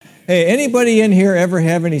Hey, anybody in here ever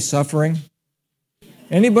have any suffering?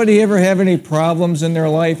 Anybody ever have any problems in their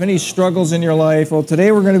life, any struggles in your life? Well,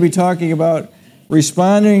 today we're going to be talking about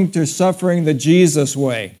responding to suffering the Jesus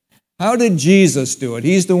way. How did Jesus do it?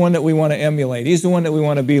 He's the one that we want to emulate. He's the one that we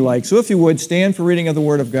want to be like. So if you would, stand for reading of the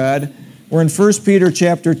Word of God. We're in 1 Peter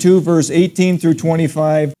chapter 2, verse 18 through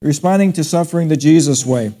 25, responding to suffering the Jesus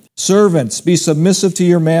way. Servants, be submissive to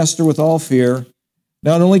your master with all fear,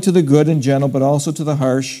 not only to the good and gentle, but also to the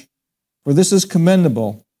harsh. For this is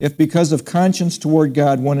commendable, if because of conscience toward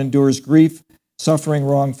God one endures grief, suffering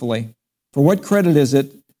wrongfully. For what credit is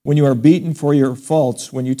it when you are beaten for your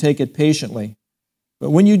faults, when you take it patiently?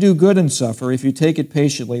 But when you do good and suffer, if you take it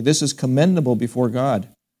patiently, this is commendable before God.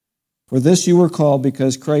 For this you were called,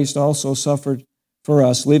 because Christ also suffered for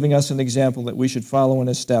us, leaving us an example that we should follow in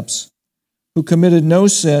his steps, who committed no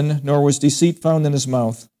sin, nor was deceit found in his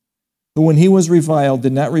mouth, who when he was reviled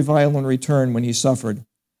did not revile in return when he suffered.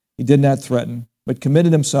 He did not threaten, but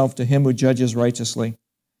committed himself to him who judges righteously,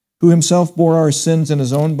 who himself bore our sins in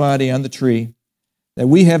his own body on the tree, that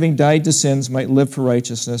we, having died to sins, might live for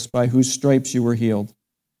righteousness, by whose stripes you were healed.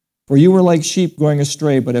 For you were like sheep going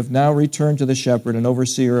astray, but have now returned to the shepherd and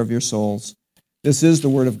overseer of your souls. This is the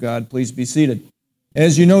word of God. Please be seated.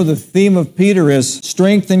 As you know, the theme of Peter is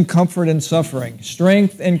strength and comfort in suffering.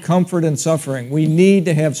 Strength and comfort in suffering. We need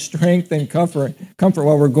to have strength and comfort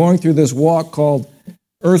while we're going through this walk called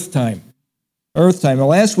earth time. Earth time. Now,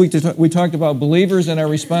 last week we talked about believers and our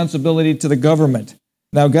responsibility to the government.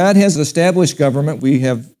 Now, God has established government. We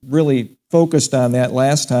have really focused on that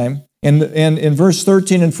last time. And in verse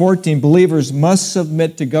 13 and 14, believers must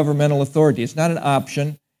submit to governmental authority. It's not an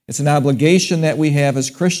option. It's an obligation that we have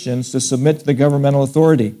as Christians to submit to the governmental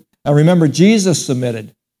authority. Now, remember, Jesus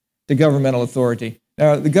submitted to governmental authority.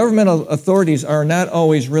 Now, the governmental authorities are not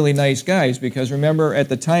always really nice guys, because remember, at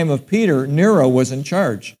the time of Peter, Nero was in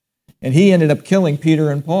charge. And he ended up killing Peter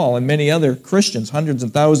and Paul and many other Christians, hundreds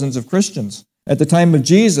and thousands of Christians. At the time of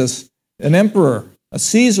Jesus, an emperor, a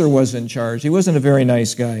Caesar, was in charge. He wasn't a very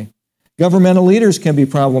nice guy. Governmental leaders can be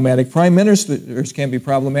problematic. Prime ministers can be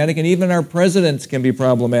problematic. And even our presidents can be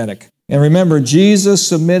problematic. And remember, Jesus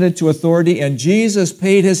submitted to authority, and Jesus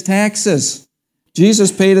paid his taxes.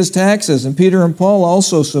 Jesus paid his taxes, and Peter and Paul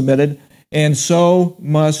also submitted, and so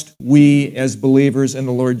must we as believers in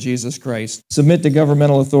the Lord Jesus Christ submit to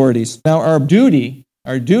governmental authorities. Now, our duty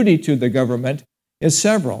to the government is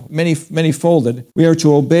several, many folded. We are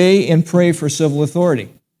to obey and pray for civil authority.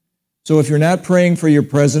 So if you're not praying for your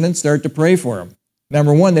president, start to pray for him.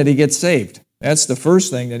 Number one, that he gets saved. That's the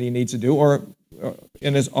first thing that he needs to do, or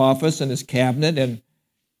in his office and his cabinet and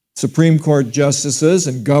Supreme Court justices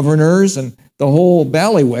and governors and the whole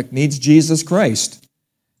ballywick needs Jesus Christ.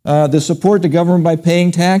 To support the government by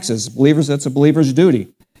paying taxes. Believers, that's a believer's duty.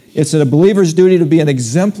 It's a believer's duty to be an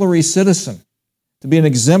exemplary citizen,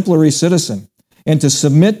 and to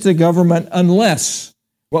submit to government unless,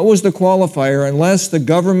 what was the qualifier? Unless the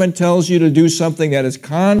government tells you to do something that is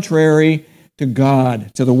contrary to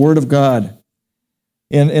God, to the Word of God.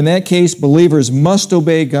 In that case, believers must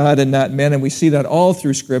obey God and not men, and we see that all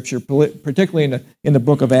through Scripture, particularly in the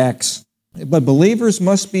book of Acts. But believers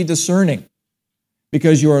must be discerning,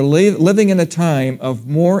 because you are living in a time of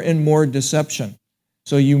more and more deception.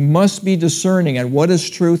 So you must be discerning on what is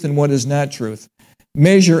truth and what is not truth.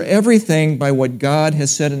 Measure everything by what God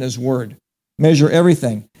has said in His Word. Measure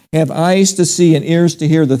everything. Have eyes to see and ears to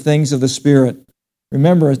hear the things of the Spirit.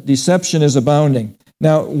 Remember, deception is abounding.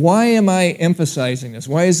 Now, why am I emphasizing this?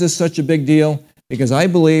 Why is this such a big deal? Because I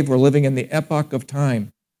believe we're living in the epoch of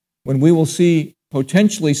time when we will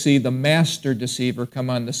potentially see the master deceiver come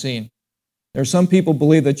on the scene. There are some people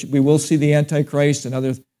believe that we will see the Antichrist and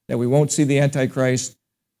others that we won't see the Antichrist.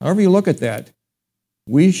 However you look at that,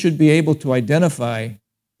 we should be able to identify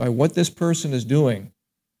by what this person is doing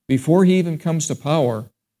before he even comes to power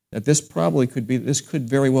that this could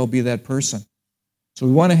very well be that person. So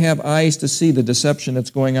we want to have eyes to see the deception that's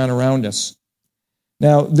going on around us.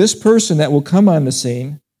 Now, this person that will come on the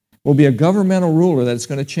scene will be a governmental ruler that's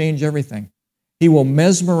going to change everything. He will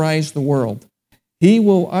mesmerize the world. He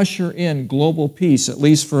will usher in global peace, at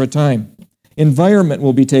least for a time. Environment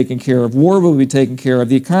will be taken care of. War will be taken care of.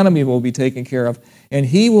 The economy will be taken care of. And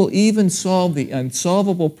he will even solve the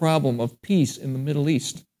unsolvable problem of peace in the Middle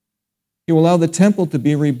East. He will allow the temple to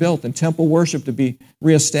be rebuilt and temple worship to be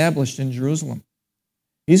reestablished in Jerusalem.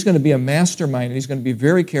 He's going to be a mastermind, and he's going to be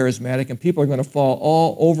very charismatic, and people are going to fall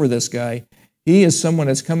all over this guy. He is someone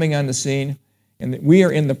that's coming on the scene, and we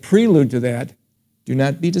are in the prelude to that. Do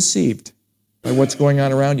not be deceived by what's going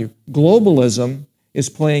on around you. Globalism is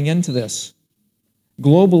playing into this.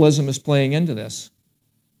 Globalism is playing into this.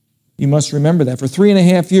 You must remember that. For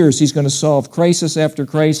 3.5 years, he's going to solve crisis after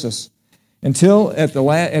crisis, until at the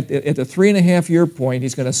 3.5-year point,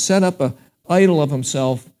 he's going to set up an idol of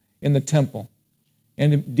himself in the temple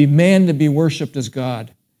and demand to be worshipped as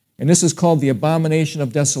God. And this is called the abomination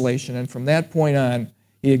of desolation. And from that point on,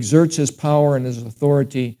 he exerts his power and his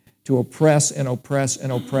authority to oppress and oppress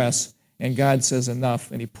and oppress. And God says enough,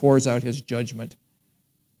 and he pours out his judgment.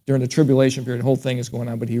 During the tribulation period, the whole thing is going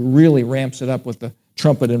on, but he really ramps it up with the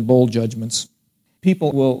trumpet and bowl judgments.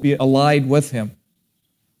 People will be allied with him.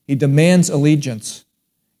 He demands allegiance.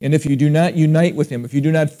 And if you do not unite with him, if you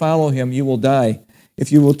do not follow him, you will die.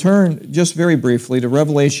 If you will turn just very briefly to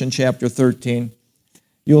Revelation chapter 13,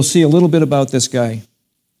 you'll see a little bit about this guy.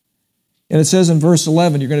 And it says in verse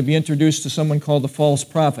 11, you're going to be introduced to someone called the false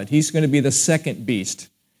prophet. He's going to be the second beast.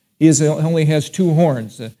 He only has 2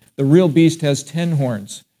 horns. The real beast has 10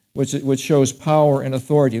 horns, which shows power and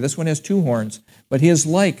authority. This one has 2 horns, but he is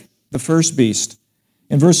like the first beast.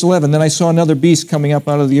 In verse 11, then I saw another beast coming up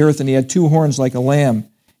out of the earth, and he had 2 horns like a lamb,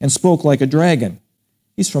 and spoke like a dragon.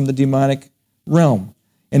 He's from the demonic realm.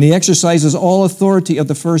 And he exercises all authority of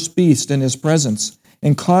the first beast in his presence,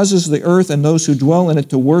 and causes the earth and those who dwell in it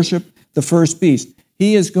to worship the first beast.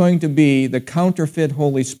 He is going to be the counterfeit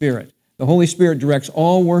Holy Spirit. The Holy Spirit directs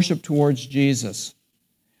all worship towards Jesus.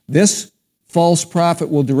 This false prophet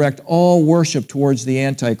will direct all worship towards the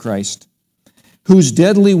Antichrist, whose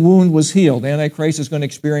deadly wound was healed. Antichrist is going to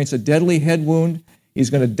experience a deadly head wound. He's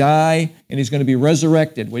going to die, and he's going to be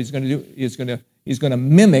resurrected. What he's going to do is he's going to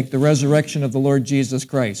mimic the resurrection of the Lord Jesus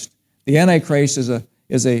Christ. The Antichrist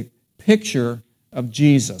is a picture of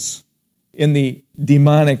Jesus in the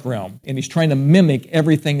demonic realm, and he's trying to mimic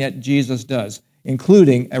everything that Jesus does,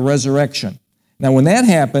 including a resurrection. Now, when that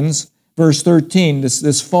happens, verse 13,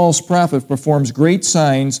 this false prophet performs great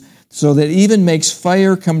signs, so that even makes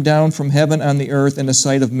fire come down from heaven on the earth in the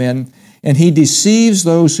sight of men, and he deceives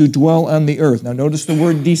those who dwell on the earth. Now notice the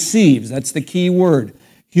word deceives. That's the key word.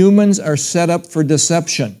 Humans are set up for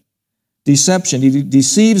deception. Deception. He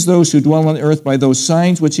deceives those who dwell on the earth by those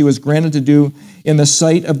signs which he was granted to do in the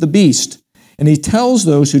sight of the beast. And he tells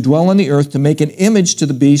those who dwell on the earth to make an image to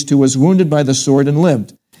the beast who was wounded by the sword and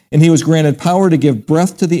lived. And he was granted power to give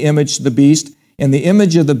breath to the image to the beast, and the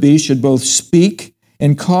image of the beast should both speak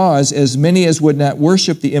and cause as many as would not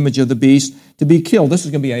worship the image of the beast to be killed. This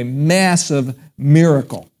is going to be a massive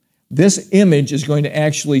miracle. This image is going to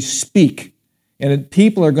actually speak, and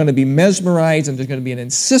people are going to be mesmerized, and there's going to be an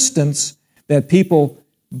insistence that people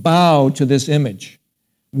bow to this image,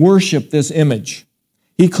 worship this image.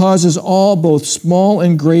 He causes all, both small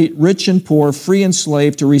and great, rich and poor, free and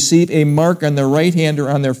slave, to receive a mark on their right hand or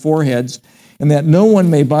on their foreheads, and that no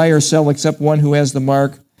one may buy or sell except one who has the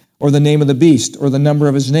mark or the name of the beast, or the number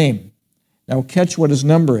of his name. Now catch what his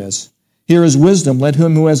number is. Here is wisdom. Let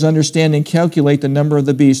him who has understanding calculate the number of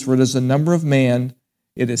the beast, for it is the number of man.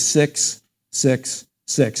 It is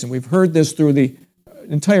 666. And we've heard this through the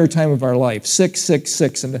entire time of our life,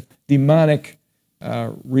 666, and the demonic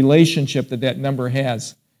relationship that number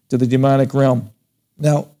has to the demonic realm.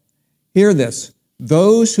 Now, hear this.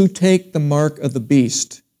 Those who take the mark of the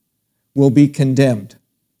beast will be condemned.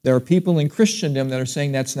 There are people in Christendom that are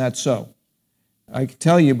saying that's not so. I can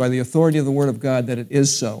tell you by the authority of the Word of God that it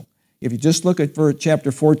is so. If you just look at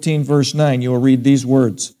chapter 14, verse 9, you will read these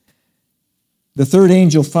words. The third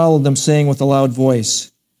angel followed them, saying with a loud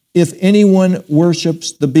voice, if anyone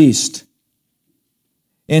worships the beast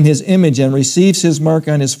and his image and receives his mark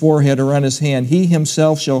on his forehead or on his hand, he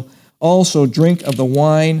himself shall also drink of the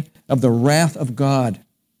wine of the wrath of God,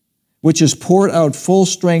 which is poured out full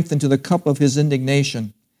strength into the cup of his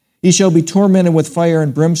indignation. He shall be tormented with fire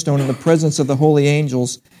and brimstone in the presence of the holy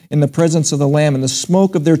angels, in the presence of the Lamb, and the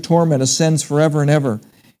smoke of their torment ascends forever and ever.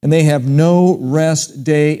 And they have no rest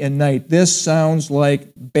day and night. This sounds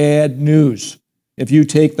like bad news if you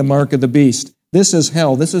take the mark of the beast. This is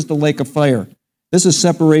hell. This is the lake of fire. This is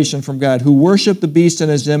separation from God. Who worship the beast in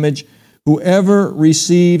his image, whoever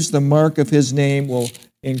receives the mark of his name will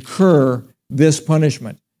incur this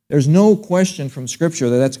punishment. There's no question from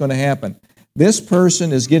Scripture that that's going to happen. This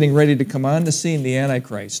person is getting ready to come on the scene, the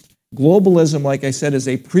Antichrist. Globalism, like I said, is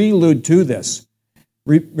a prelude to this.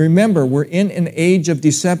 Remember, we're in an age of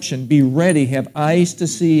deception. Be ready, have eyes to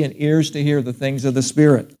see and ears to hear the things of the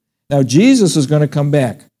Spirit. Now, Jesus is going to come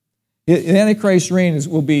back. The Antichrist's reign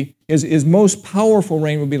will be, his most powerful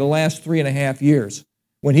reign will be the last 3.5 years,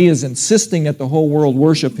 when he is insisting that the whole world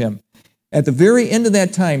worship him. At the very end of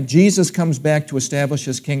that time, Jesus comes back to establish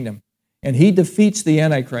his kingdom, and he defeats the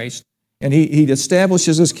Antichrist, and he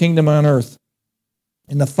establishes his kingdom on earth.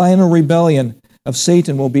 And the final rebellion of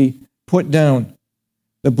Satan will be put down.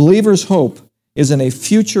 The believer's hope is in a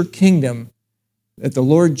future kingdom that the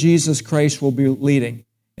Lord Jesus Christ will be leading.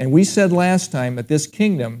 And we said last time that this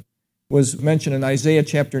kingdom was mentioned in Isaiah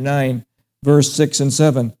chapter 9, verse 6 and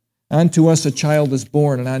 7. Unto us a child is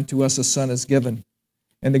born, and unto us a son is given.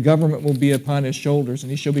 And the government will be upon his shoulders,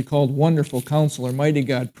 and he shall be called Wonderful Counselor, Mighty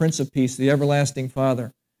God, Prince of Peace, the Everlasting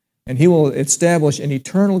Father. And he will establish an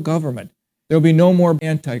eternal government. There will be no more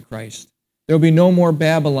Antichrist. There will be no more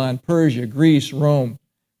Babylon, Persia, Greece, Rome.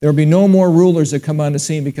 There will be no more rulers that come on the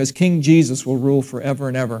scene because King Jesus will rule forever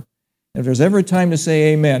and ever. And if there's ever a time to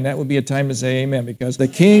say amen, that would be a time to say amen because the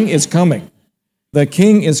King is coming. The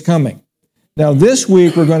King is coming. Now, this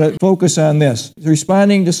week we're going to focus on this,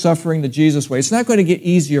 responding to suffering the Jesus way. It's not going to get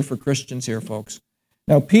easier for Christians here, folks.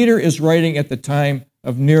 Now, Peter is writing at the time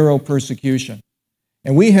of Nero persecution.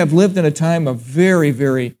 And we have lived in a time of very,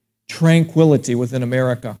 very tranquility within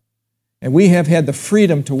America. And we have had the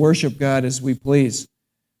freedom to worship God as we please.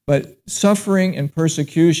 But suffering and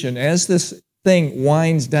persecution, as this thing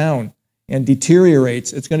winds down and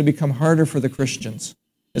deteriorates, it's going to become harder for the Christians.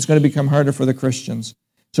 It's going to become harder for the Christians.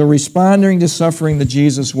 So responding to suffering the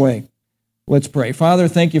Jesus way. Let's pray. Father,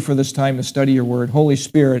 thank you for this time to study your word. Holy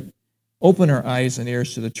Spirit, open our eyes and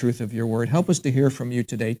ears to the truth of your word. Help us to hear from you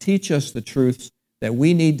today. Teach us the truths that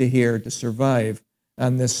we need to hear to survive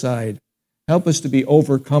on this side. Help us to be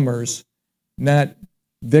overcomers, not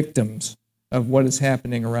victims of what is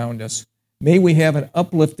happening around us. May we have an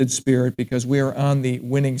uplifted spirit because we are on the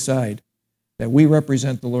winning side, that we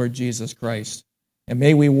represent the Lord Jesus Christ. And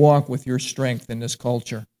may we walk with your strength in this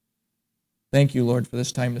culture. Thank you, Lord, for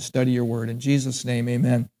this time to study your word. In Jesus' name,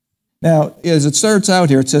 amen. Now, as it starts out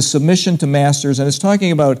here, it says submission to masters, and it's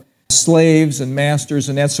talking about slaves and masters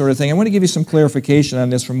and that sort of thing. I want to give you some clarification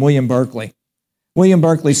on this from William Barclay. William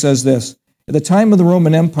Barclay says this: at the time of the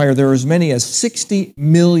Roman Empire, there were as many as 60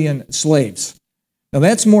 million slaves. Now,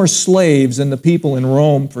 that's more slaves than the people in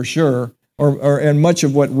Rome, for sure, and much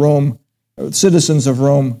of what Rome, citizens of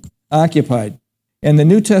Rome, occupied. In the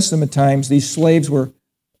New Testament times, these slaves were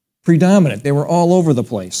predominant. They were all over the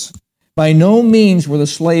place. By no means were the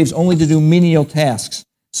slaves only to do menial tasks.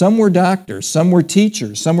 Some were doctors, some were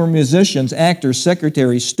teachers, some were musicians, actors,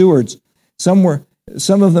 secretaries, stewards. Some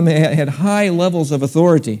of them had high levels of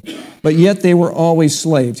authority, but yet they were always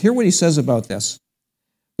slaves. Hear what he says about this.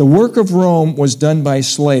 The work of Rome was done by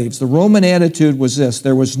slaves. The Roman attitude was this: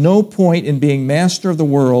 there was no point in being master of the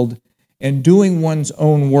world and doing one's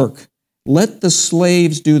own work. Let the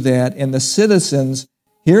slaves do that, and the citizens,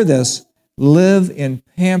 hear this, live in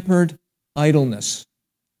pampered idleness.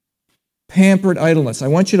 Pampered idleness. I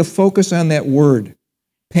want you to focus on that word,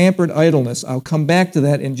 pampered idleness. I'll come back to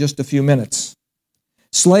that in just a few minutes.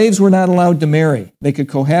 Slaves were not allowed to marry. They could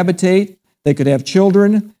cohabitate, they could have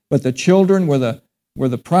children, but the children were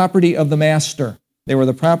the property of the master. They were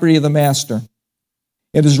the property of the master.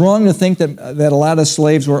 It is wrong to think that a lot of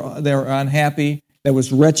slaves were unhappy. There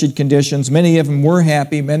was wretched conditions. Many of them were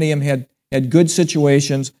happy. Many of them had good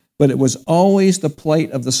situations, but it was always the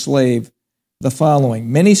plight of the slave the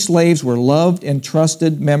following. Many slaves were loved and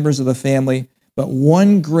trusted members of the family, but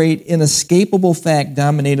one great inescapable fact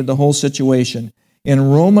dominated the whole situation.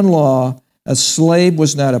 In Roman law, a slave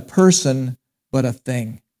was not a person, but a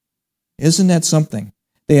thing. Isn't that something?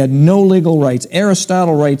 They had no legal rights.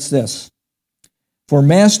 Aristotle writes this: for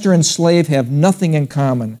master and slave have nothing in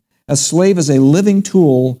common. A slave is a living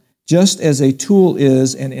tool, just as a tool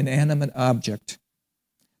is an inanimate object.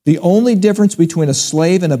 The only difference between a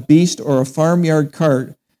slave and a beast or a farmyard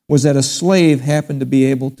cart was that a slave happened to be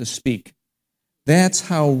able to speak. That's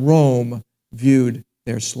how Rome viewed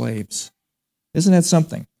their slaves. Isn't that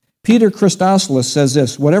something? Peter Christosolus says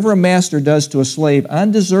this: whatever a master does to a slave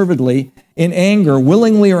undeservedly, in anger,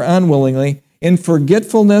 willingly or unwillingly, in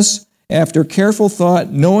forgetfulness, after careful thought,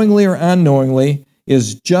 knowingly or unknowingly,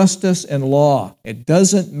 is justice and law. It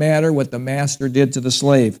doesn't matter what the master did to the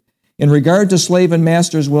slave. In regard to slave and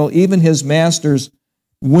master's will, even his master's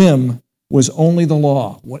whim was only the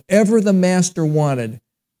law. Whatever the master wanted,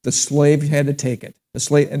 the slave had to take it.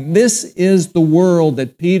 And this is the world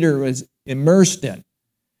that Peter was immersed in.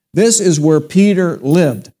 This is where Peter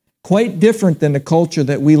lived. Quite different than the culture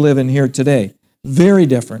that we live in here today. Very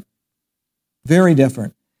different. Very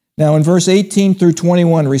different. Now, in verse 18 through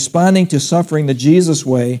 21, responding to suffering the Jesus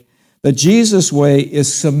way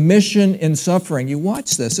is submission in suffering. You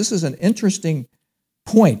watch this. This is an interesting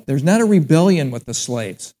point. There's not a rebellion with the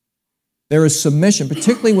slaves. There is submission,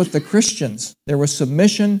 particularly with the Christians. There was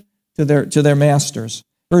submission to their masters.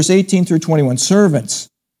 Verse 18 through 21, servants,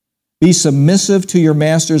 be submissive to your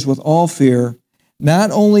masters with all fear,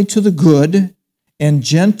 not only to the good and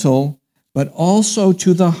gentle, but also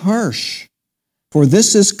to the harsh. For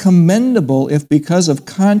this is commendable if because of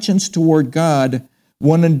conscience toward God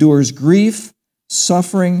one endures grief,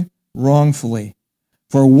 suffering wrongfully.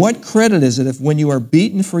 For what credit is it if when you are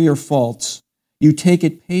beaten for your faults, you take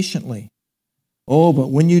it patiently? Oh, but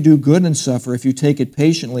when you do good and suffer, if you take it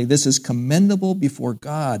patiently, this is commendable before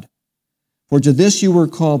God. For to this you were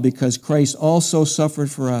called, because Christ also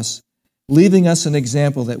suffered for us, leaving us an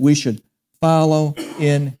example that we should follow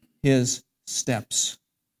in his steps.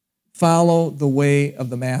 Follow the way of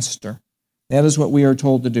the Master. That is what we are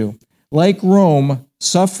told to do. Like Rome,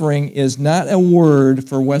 suffering is not a word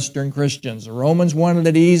for Western Christians. The Romans wanted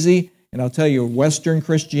it easy, and I'll tell you, Western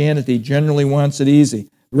Christianity generally wants it easy.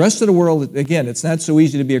 The rest of the world, again, it's not so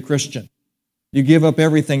easy to be a Christian. You give up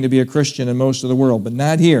everything to be a Christian in most of the world, but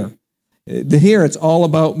not here. Here, it's all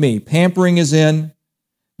about me. Pampering is in.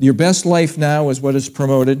 Your best life now is what is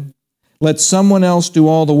promoted. Let someone else do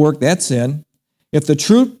all the work. That's in. If the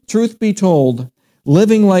truth be told,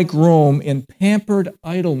 living like Rome in pampered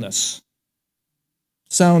idleness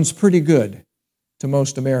sounds pretty good to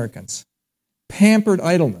most Americans. Pampered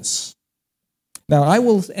idleness. Now, I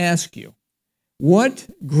will ask you, what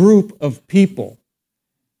group of people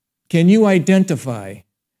can you identify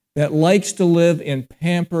that likes to live in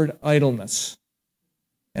pampered idleness?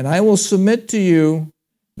 And I will submit to you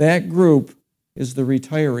that group is the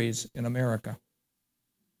retirees in America.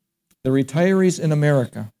 The retirees in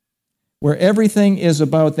America, where everything is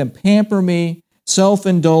about them. Pamper me,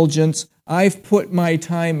 self-indulgence. I've put my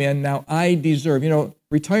time in, now I deserve. You know,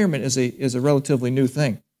 retirement is a relatively new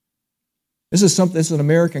thing. This is an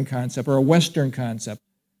American concept or a Western concept.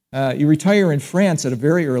 You retire in France at a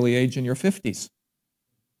very early age in your 50s.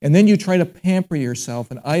 And then you try to pamper yourself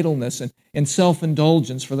in idleness and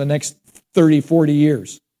self-indulgence for the next 30, 40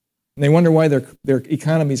 years. And they wonder why their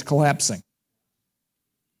economy is collapsing.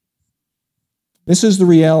 This is the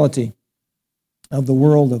reality of the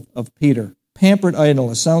world of Peter. Pampered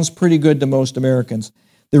idleness sounds pretty good to most Americans.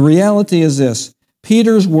 The reality is this.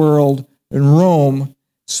 Peter's world in Rome,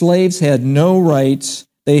 slaves had no rights.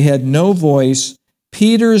 They had no voice.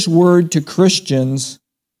 Peter's word to Christians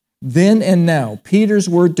then and now, Peter's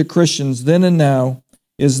word to Christians then and now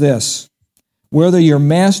is this. Whether your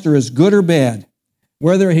master is good or bad,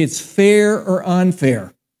 whether it's fair or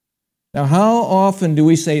unfair. Now, how often do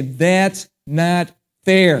we say that's not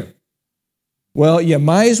fair? Well, you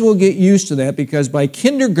might as well get used to that, because by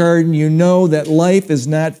kindergarten you know that life is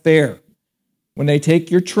not fair. When they take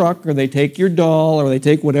your truck or they take your doll or they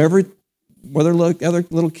take whatever other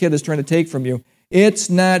little kid is trying to take from you, it's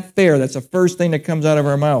not fair. That's the first thing that comes out of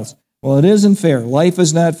our mouths. Well, it isn't fair. Life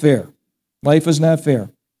is not fair. Life is not fair.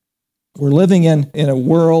 We're living in a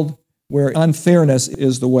world where unfairness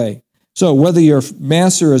is the way. So whether your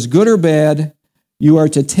master is good or bad, you are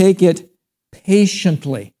to take it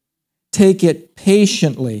patiently. Take it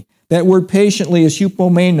patiently. That word patiently is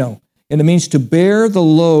hupomeno, and it means to bear the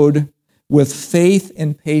load with faith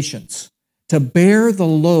and patience. To bear the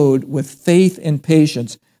load with faith and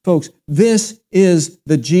patience. Folks, this is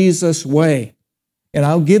the Jesus way. And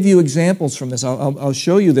I'll give you examples from this. I'll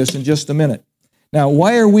show you this in just a minute. Now,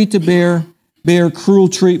 why are we to bear cruel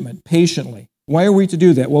treatment patiently? Why are we to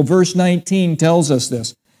do that? Well, verse 19 tells us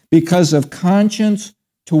this. Because of conscience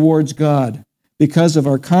towards God. Because of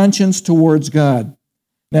our conscience towards God.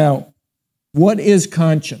 Now, what is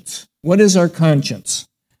conscience? What is our conscience?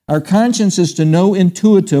 Our conscience is to know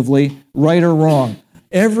intuitively right or wrong.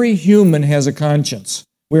 Every human has a conscience.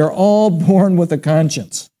 We are all born with a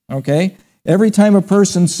conscience, okay? Every time a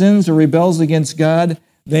person sins or rebels against God,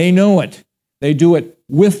 they know it. They do it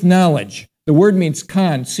with knowledge. The word means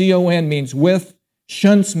con, C-O-N means with,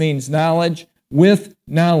 shunts means knowledge, with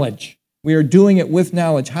knowledge. We are doing it with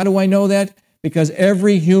knowledge. How do I know that? Because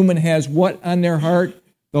every human has what on their heart?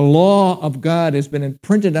 The law of God has been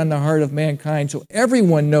imprinted on the heart of mankind, so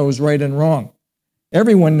everyone knows right and wrong.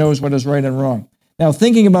 Everyone knows what is right and wrong. Now,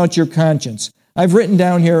 thinking about your conscience, I've written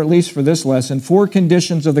down here, at least for this lesson, 4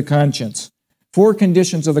 conditions of the conscience. 4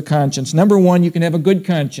 conditions of the conscience. Number 1, you can have a good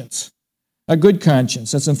conscience. A good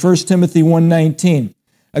conscience. That's in 1 Timothy 1:19.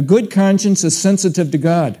 A good conscience is sensitive to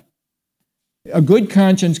God. A good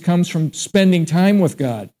conscience comes from spending time with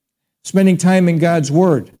God, spending time in God's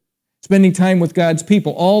Word, spending time with God's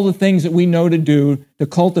people, all the things that we know to do to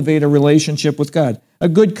cultivate a relationship with God. A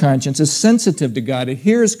good conscience is sensitive to God. It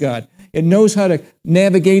hears God. It knows how to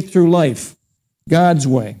navigate through life God's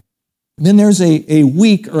way. Then there's a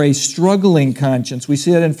weak or a struggling conscience. We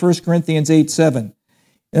see that in 1 Corinthians 8:7.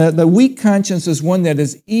 The weak conscience is one that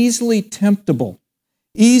is easily temptable.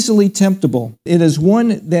 Easily temptable. It is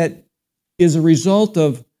one that is a result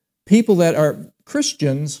of people that are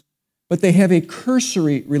Christians, but they have a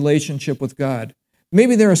cursory relationship with God.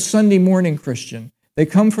 Maybe they're a Sunday morning Christian. They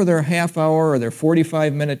come for their half hour or their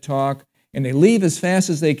 45-minute talk, and they leave as fast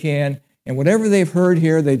as they can, and whatever they've heard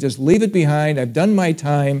here, they just leave it behind. I've done my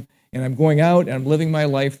time, and I'm going out, and I'm living my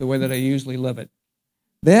life the way that I usually live it.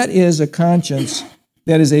 That is a conscience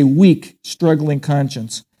that is a weak, struggling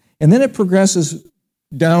conscience. And then it progresses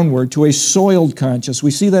downward to a soiled conscience.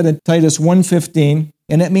 We see that in Titus 1:15,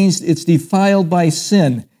 and that means it's defiled by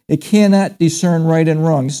sin. It cannot discern right and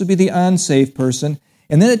wrong. This would be the unsafe person.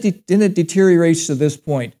 And then it deteriorates to this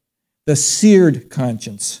point, the seared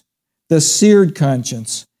conscience. The seared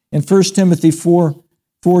conscience. In 1 Timothy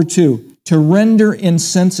 4:2, to render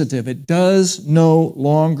insensitive. It does no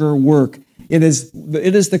longer work. It is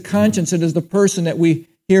the conscience, it is the person that we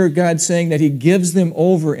hear God saying that He gives them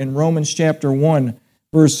over in Romans chapter 1,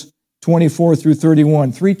 verse 24 through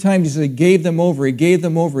 31. 3 times He said He gave them over, He gave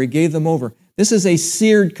them over, He gave them over. This is a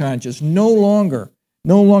seared conscience, no longer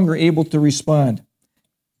able to respond.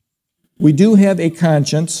 We do have a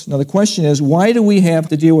conscience. Now the question is, why do we have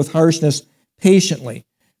to deal with harshness patiently?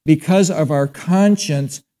 Because of our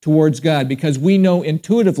conscience towards God, because we know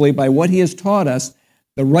intuitively by what He has taught us,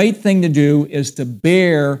 the right thing to do is to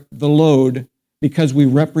bear the load because we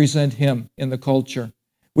represent Him in the culture.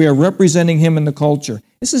 We are representing Him in the culture.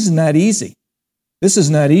 This is not easy. This is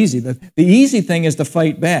not easy. The easy thing is to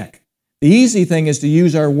fight back. The easy thing is to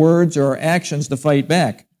use our words or our actions to fight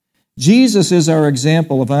back. Jesus is our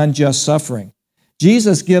example of unjust suffering.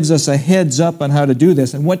 Jesus gives us a heads up on how to do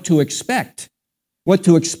this and what to expect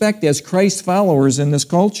as Christ followers in this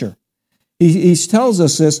culture. He tells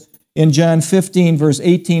us this in John 15, verse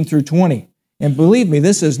 18 through 20. And believe me,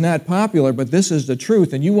 this is not popular, but this is the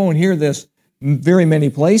truth, and you won't hear this very many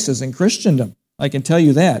places in Christendom. I can tell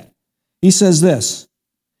you that. He says this,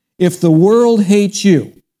 if the world hates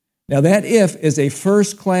you, now that if is a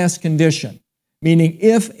first-class condition, meaning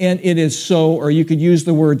if and it is so, or you could use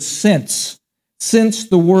the word since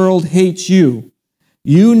the world hates you,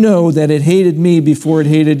 you know that it hated me before it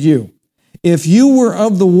hated you. If you were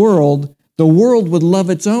of the world would love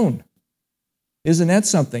its own. Isn't that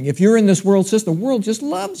something? If you're in this world system, the world just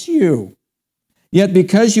loves you. Yet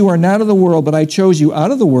because you are not of the world, but I chose you out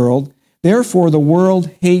of the world, therefore the world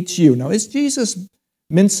hates you. Now, is Jesus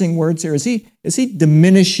mincing words here? Is he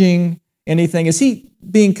diminishing anything? Is he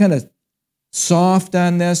being kind of soft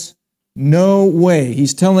on this? No way.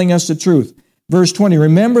 He's telling us the truth. Verse 20,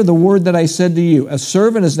 remember the word that I said to you, a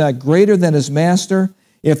servant is not greater than his master.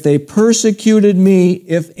 If they persecuted me,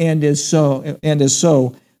 and is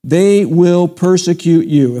so, they will persecute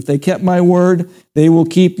you. If they kept my word, they will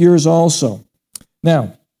keep yours also.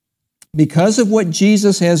 Now, because of what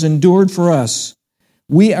Jesus has endured for us,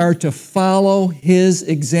 we are to follow His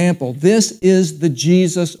example. This is the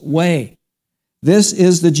Jesus way. This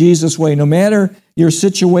is the Jesus way. No matter your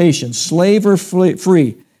situation, slave or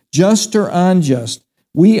free, just or unjust,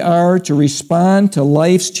 we are to respond to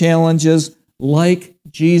life's challenges like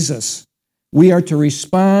Jesus. We are to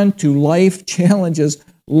respond to life challenges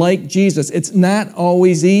like Jesus. It's not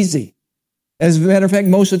always easy. As a matter of fact,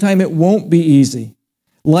 most of the time it won't be easy.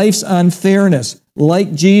 Life's unfairness,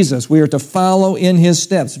 like Jesus, we are to follow in His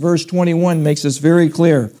steps. Verse 21 makes this very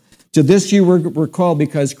clear. To this you were called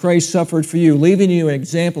because Christ suffered for you, leaving you an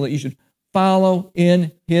example that you should follow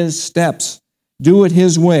in His steps. Do it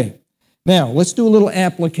His way. Now, let's do a little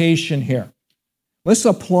application here. Let's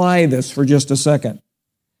apply this for just a second.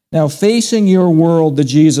 Now, facing your world the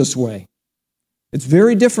Jesus way. It's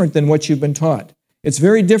very different than what you've been taught. It's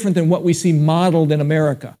very different than what we see modeled in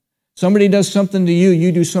America. Somebody does something to you,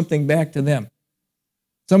 you do something back to them.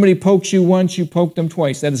 Somebody pokes you once, you poke them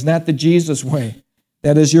twice. That is not the Jesus way.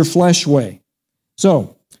 That is your flesh way.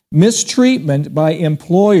 So, mistreatment by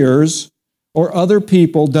employers or other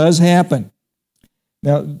people does happen.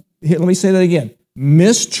 Now, let me say that again.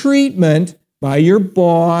 Mistreatment by your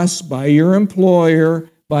boss, by your employer,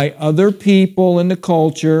 by other people in the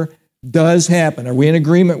culture does happen. Are we in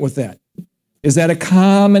agreement with that? Is that a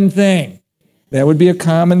common thing? That would be a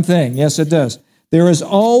common thing. Yes, it does. There is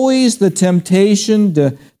always the temptation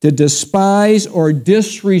to despise or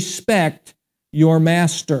disrespect your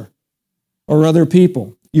master or other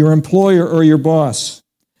people, your employer or your boss.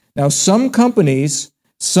 Now, some companies,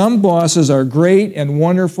 some bosses are great and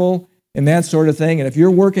wonderful and that sort of thing, and if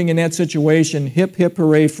you're working in that situation, hip, hip,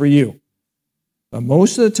 hooray for you. But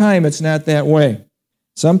most of the time, it's not that way.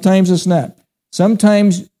 Sometimes it's not.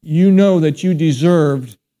 Sometimes you know that you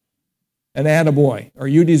deserved an attaboy, or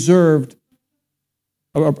you deserved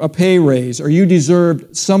a pay raise, or you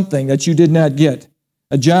deserved something that you did not get.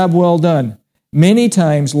 A job well done. Many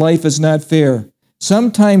times life is not fair.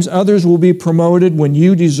 Sometimes others will be promoted when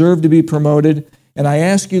you deserve to be promoted. And I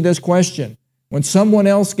ask you this question, When someone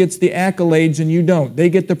else gets the accolades and you don't, they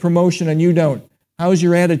get the promotion and you don't, how's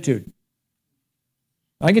your attitude?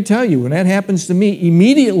 I can tell you, when that happens to me,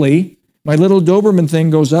 immediately my little Doberman thing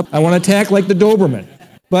goes up. I want to attack like the Doberman.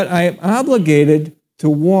 But I am obligated to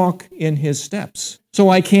walk in his steps. So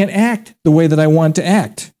I can't act the way that I want to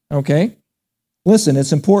act, okay? Listen,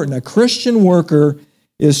 it's important. A Christian worker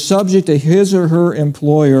is subject to his or her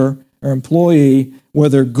employer or employee,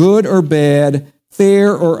 whether good or bad,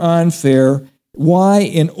 fair or unfair. Why?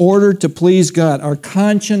 In order to please God. Our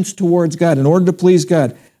conscience towards God, in order to please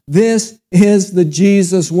God. This is the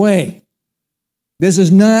Jesus way. This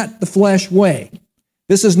is not the flesh way.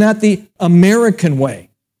 This is not the American way,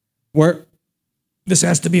 where this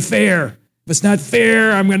has to be fair. If it's not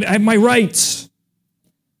fair, I'm going to have my rights.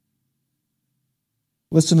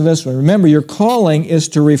 Listen to this one. Remember, your calling is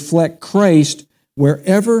to reflect Christ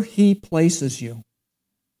wherever He places you.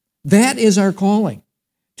 That is our calling,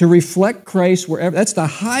 to reflect Christ wherever. That's the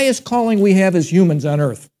highest calling we have as humans on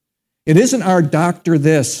earth. It isn't our doctor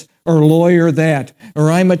this or lawyer that,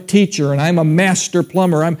 or I'm a teacher and I'm a master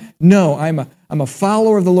plumber. I'm a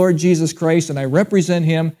follower of the Lord Jesus Christ, and I represent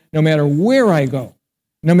Him no matter where I go,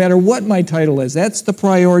 no matter what my title is. That's the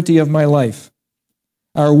priority of my life.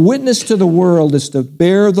 Our witness to the world is to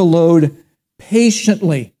bear the load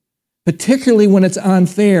patiently, particularly when it's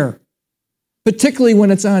unfair. Particularly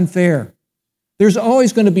when it's unfair. There's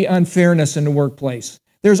always going to be unfairness in the workplace.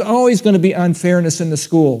 There's always going to be unfairness in the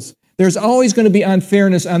schools. There's always going to be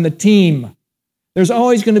unfairness on the team. There's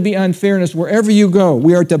always going to be unfairness wherever you go.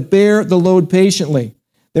 We are to bear the load patiently.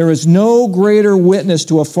 There is no greater witness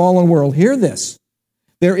to a fallen world. Hear this.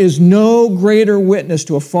 There is no greater witness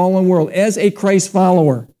to a fallen world as a Christ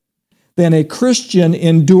follower than a Christian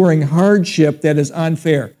enduring hardship that is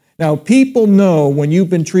unfair. Now, people know when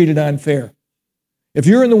you've been treated unfair. If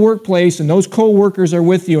you're in the workplace and those co-workers are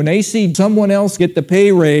with you and they see someone else get the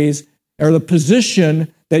pay raise or the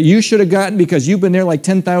position that you should have gotten because you've been there like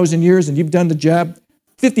 10,000 years and you've done the job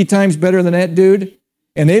 50 times better than that dude,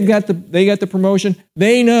 and they got the promotion,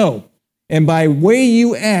 they know. And by way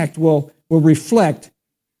you act will reflect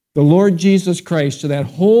the Lord Jesus Christ to that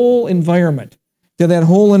whole environment,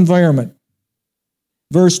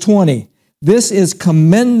 Verse 20, this is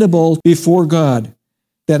commendable before God,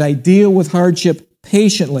 that I deal with hardship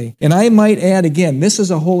patiently. And I might add again, this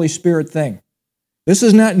is a Holy Spirit thing. This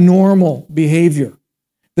is not normal behavior.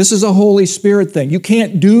 This is a Holy Spirit thing. You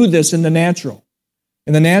can't do this in the natural.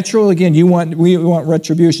 In the natural, again, we want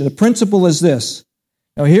retribution. The principle is this.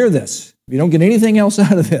 Now hear this. If you don't get anything else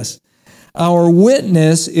out of this, our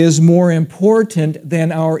witness is more important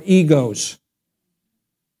than our egos.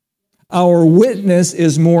 Our witness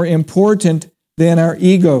is more important than our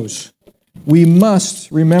egos. We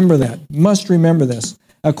must remember that. Must remember this.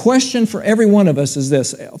 A question for every one of us is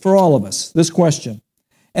this, for all of us, this question.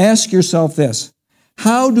 Ask yourself this.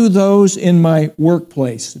 How do those in my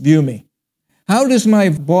workplace view me? How does my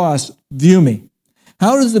boss view me?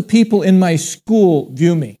 How does the people in my school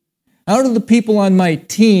view me? How do the people on my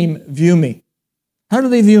team view me? How do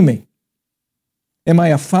they view me? Am I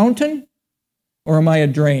a fountain or am I a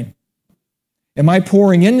drain? Am I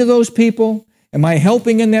pouring into those people? Am I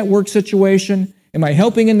helping in that work situation? Am I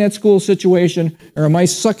helping in that school situation? Or am I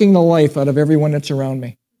sucking the life out of everyone that's around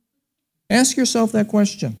me? Ask yourself that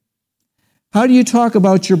question. How do you talk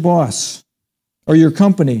about your boss or your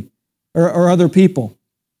company or other people?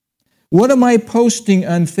 What am I posting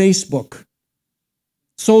on Facebook?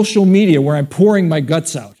 Social media where I'm pouring my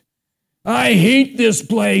guts out. I hate this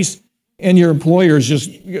place. And your employer's just,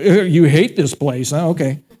 you hate this place. Huh?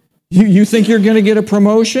 Okay. You think you're going to get a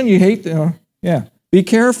promotion? You hate, yeah. Be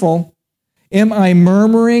careful. Am I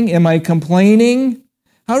murmuring? Am I complaining?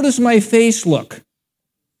 How does my face look?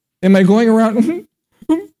 Am I going around,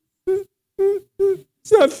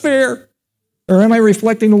 it's not fair? Or am I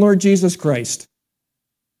reflecting the Lord Jesus Christ?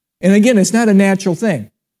 And again, it's not a natural thing.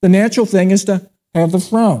 The natural thing is to have the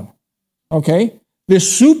frown, okay? The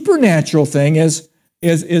supernatural thing is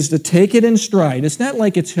to take it in stride. It's not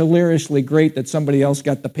like it's hilariously great that somebody else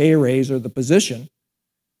got the pay raise or the position,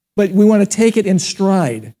 but we want to take it in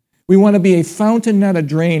stride. We want to be a fountain, not a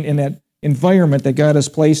drain in that environment that God has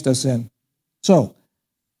placed us in. So,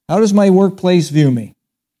 how does my workplace view me?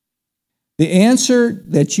 The answer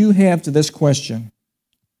that you have to this question,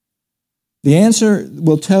 the answer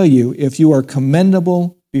will tell you if you are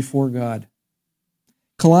commendable before God.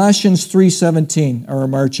 Colossians 3:17 are our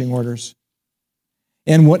marching orders.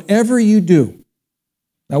 And whatever you do,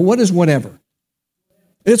 now what is whatever?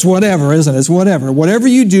 It's whatever, isn't it? It's whatever. Whatever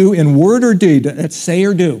you do in word or deed, that's say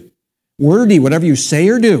or do. Word or deed, whatever you say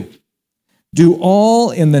or do, do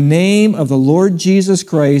all in the name of the Lord Jesus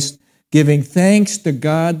Christ, giving thanks to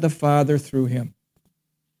God the Father through him.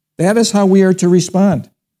 That is how we are to respond.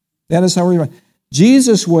 That is how we respond.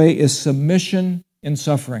 Jesus' way is submission in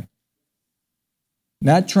suffering,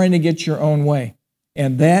 not trying to get your own way.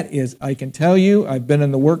 And that is, I can tell you, I've been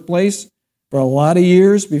in the workplace for a lot of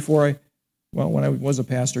years when I was a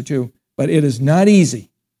pastor too, but it is not easy.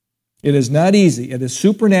 It is not easy. It is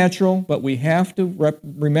supernatural, but we have to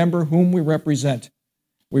remember whom we represent.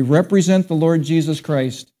 We represent the Lord Jesus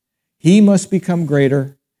Christ. He must become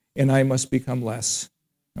greater, and I must become less.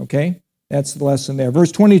 Okay? That's the lesson there.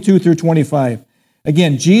 Verse 22 through 25.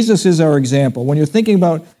 Again, Jesus is our example. When you're thinking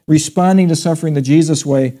about responding to suffering the Jesus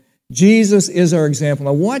way, Jesus is our example.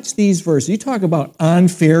 Now watch these verses. You talk about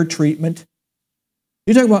unfair treatment.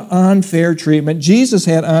 You talk about unfair treatment. Jesus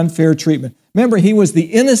had unfair treatment. Remember, he was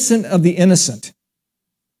the innocent of the innocent.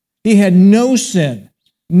 He had no sin,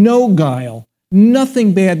 no guile,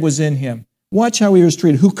 nothing bad was in him. Watch how he was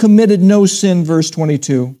treated. Who committed no sin, verse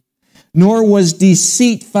 22, nor was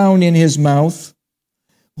deceit found in his mouth,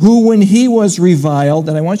 who when he was reviled,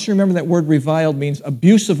 and I want you to remember that word reviled means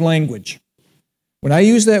abusive language. When I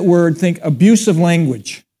use that word, think abusive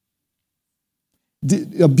language.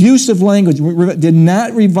 Abusive language, did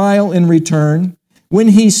not revile in return. When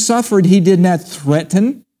he suffered, he did not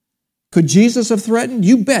threaten. Could Jesus have threatened?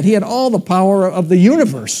 You bet. He had all the power of the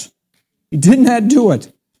universe. He did not do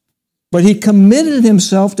it. But he committed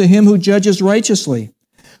himself to him who judges righteously,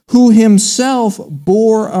 who himself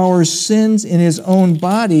bore our sins in his own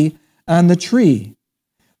body on the tree,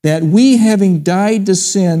 that we, having died to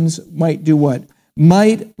sins, might do what?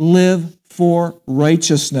 Might live for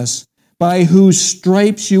righteousness, by whose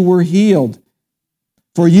stripes you were healed.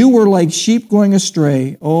 For you were like sheep going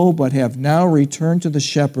astray, but have now returned to the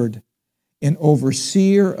shepherd and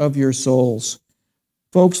overseer of your souls.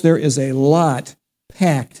 Folks, there is a lot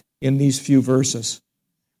packed in these few verses.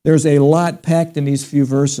 There's a lot packed in these few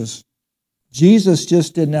verses. Jesus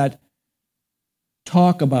just did not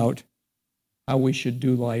talk about how we should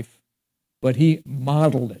do life, but he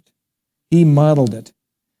modeled it. He modeled it.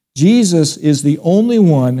 Jesus is the only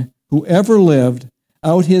one who ever lived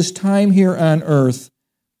out his time here on earth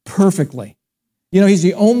perfectly. You know, he's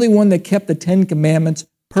the only one that kept the Ten Commandments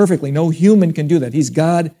perfectly. No human can do that. He's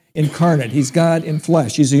God incarnate. He's God in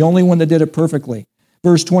flesh. He's the only one that did it perfectly.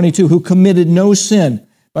 Verse 22, who committed no sin.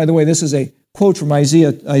 By the way, this is a quote from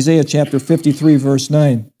Isaiah chapter 53, verse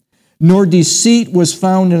 9. Nor deceit was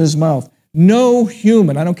found in his mouth. No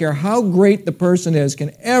human, I don't care how great the person is,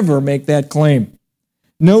 can ever make that claim.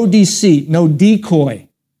 No deceit, no decoy.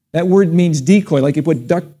 That word means decoy, like you put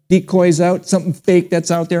duck decoys out, something fake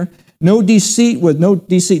that's out there. No deceit, no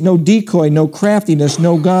decoy, no craftiness,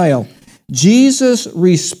 no guile. Jesus'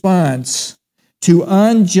 response to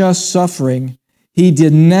unjust suffering, he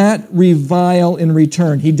did not revile in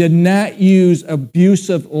return. He did not use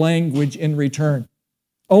abusive language in return.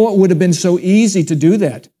 Oh, it would have been so easy to do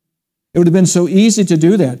that. It would have been so easy to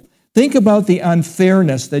do that. Think about the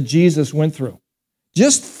unfairness that Jesus went through.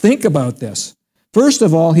 Just think about this. First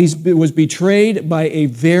of all, he was betrayed by a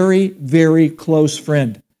very, very close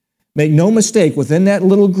friend. Make no mistake, within that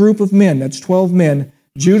little group of men, that's 12 men,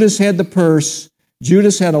 Judas had the purse.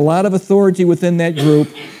 Judas had a lot of authority within that group.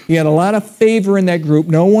 He had a lot of favor in that group.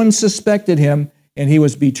 No one suspected him, and he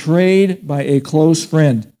was betrayed by a close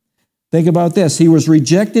friend. Think about this. He was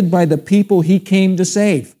rejected by the people he came to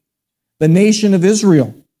save, the nation of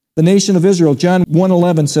Israel. The nation of Israel. John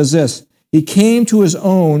 1:11 says this, he came to his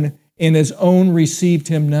own, and his own received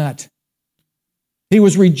him not. He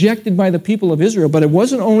was rejected by the people of Israel, but it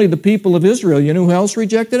wasn't only the people of Israel. You know who else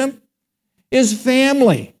rejected him? His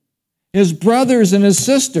family. His brothers and his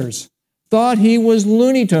sisters thought he was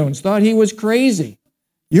Looney Tunes, thought he was crazy.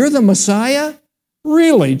 You're the Messiah?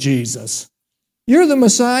 Really, Jesus? You're the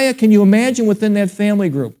Messiah? Can you imagine within that family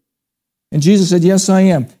group? And Jesus said, yes, I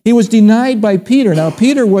am. He was denied by Peter. Now,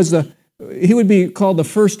 Peter he would be called the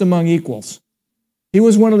first among equals. He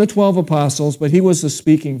was one of the 12 apostles, but he was the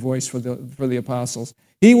speaking voice for the apostles.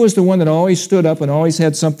 He was the one that always stood up and always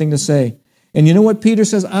had something to say. And you know what Peter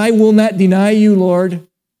says? I will not deny you, Lord.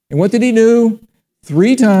 And what did he do?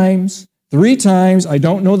 3 times, I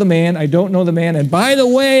don't know the man, I don't know the man. And by the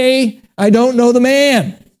way, I don't know the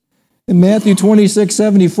man. In Matthew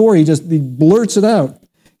 26:74, he blurts it out.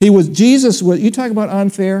 You talk about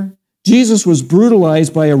unfair. Jesus was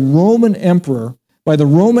brutalized by a Roman emperor, by the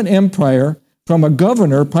Roman Empire, from a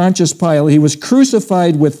governor, Pontius Pilate. He was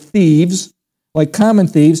crucified with thieves, like common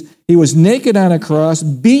thieves. He was naked on a cross,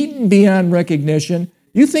 beaten beyond recognition.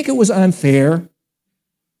 You think it was unfair?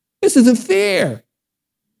 This isn't fair.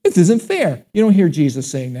 This isn't fair. You don't hear Jesus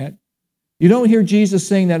saying that. You don't hear Jesus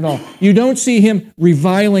saying that at all. You don't see him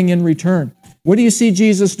reviling in return. What do you see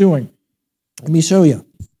Jesus doing? Let me show you.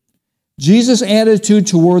 Jesus' attitude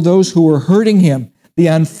toward those who were hurting him, the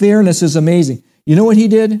unfairness is amazing. You know what he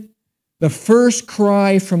did? The first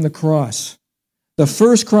cry from the cross. The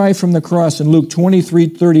first cry from the cross in Luke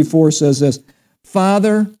 23:34 says this,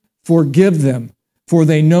 Father, forgive them, for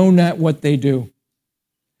they know not what they do.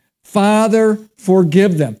 Father,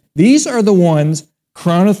 forgive them. These are the ones,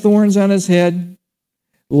 crown of thorns on his head,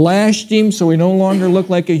 lashed him so he no longer looked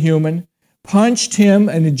like a human, punched him,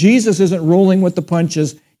 and Jesus isn't rolling with the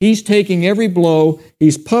punches. He's taking every blow.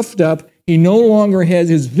 He's puffed up. He no longer has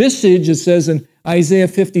his visage, it says in Isaiah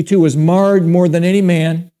 52, was marred more than any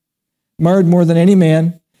man. Marred more than any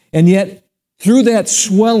man. And yet, through that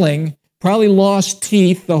swelling, probably lost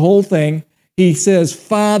teeth, the whole thing, he says,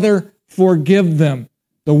 Father, forgive them,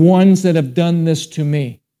 the ones that have done this to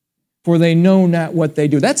me, for they know not what they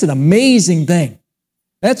do. That's an amazing thing.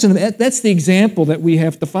 That's the example that we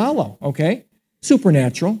have to follow, okay?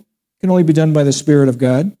 Supernatural. Can only be done by the Spirit of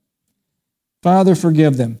God. Father,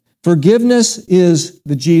 forgive them. Forgiveness is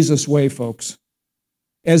the Jesus way, folks.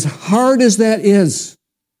 As hard as that is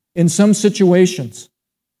in some situations,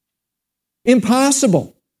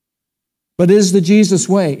 impossible, but it is the Jesus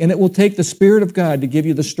way, and it will take the Spirit of God to give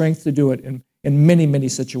you the strength to do it in many, many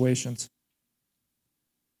situations.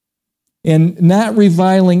 And not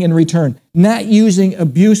reviling in return, not using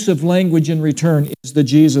abusive language in return is the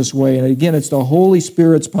Jesus way. And again, it's the Holy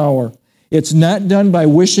Spirit's power. It's not done by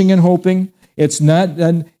wishing and hoping. It's not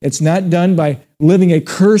done by living a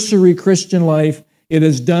cursory Christian life. It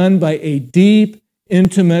is done by a deep,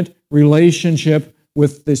 intimate relationship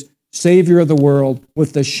with the Savior of the world,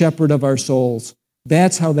 with the Shepherd of our souls.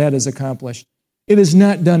 That's how that is accomplished. It is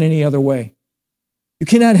not done any other way. You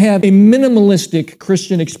cannot have a minimalistic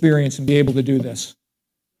Christian experience and be able to do this.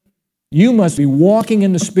 You must be walking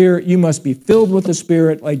in the Spirit. You must be filled with the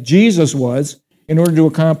Spirit like Jesus was in order to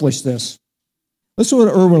accomplish this. Listen to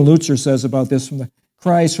what Erwin Lutzer says about this from the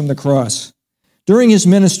cries from the cross. During his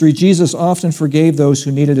ministry, Jesus often forgave those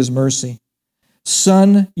who needed his mercy.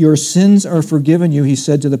 Son, your sins are forgiven you, he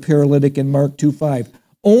said to the paralytic in Mark 2:5.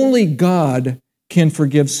 Only God can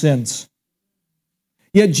forgive sins.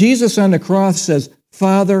 Yet Jesus on the cross says,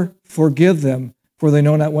 Father, forgive them, for they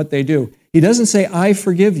know not what they do. He doesn't say, I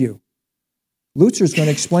forgive you. Lutzer's going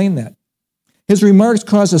to explain that. His remarks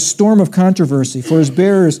caused a storm of controversy, for his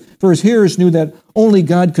hearers knew that only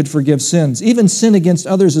God could forgive sins. Even sin against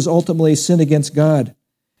others is ultimately sin against God.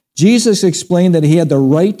 Jesus explained that he had the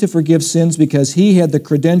right to forgive sins because he had the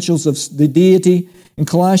credentials of the deity. In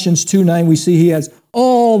Colossians 2:9, we see he has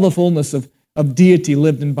all the fullness of deity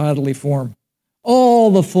lived in bodily form. All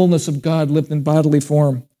the fullness of God lived in bodily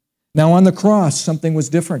form. Now on the cross, something was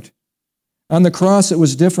different. On the cross, it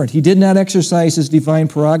was different. He did not exercise his divine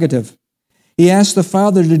prerogative. He asked the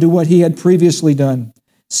Father to do what he had previously done.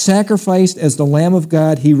 Sacrificed as the Lamb of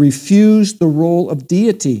God, he refused the role of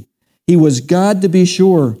deity. He was God to be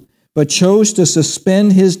sure, but chose to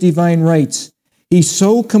suspend his divine rights. He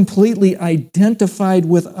so completely identified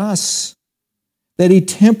with us that he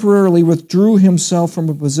temporarily withdrew himself from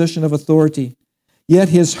a position of authority. Yet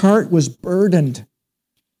his heart was burdened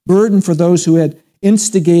for those who had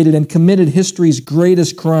instigated and committed history's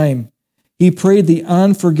greatest crime. He prayed the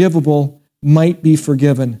unforgivable might be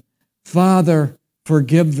forgiven. Father,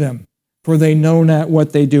 forgive them, for they know not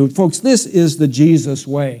what they do. Folks, this is the Jesus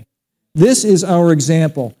way. This is our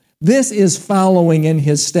example. This is following in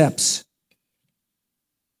his steps.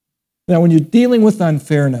 Now, when you're dealing with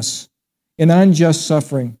unfairness and unjust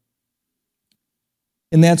suffering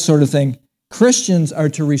and that sort of thing, Christians are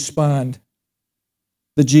to respond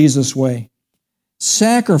the Jesus way.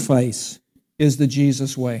 Sacrifice is the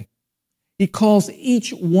Jesus way. He calls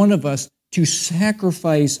each one of us to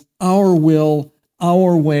sacrifice our will,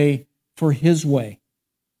 our way, for his way.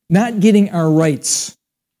 Not getting our rights.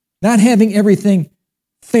 Not having everything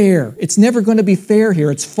fair. It's never going to be fair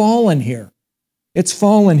here. It's fallen here. It's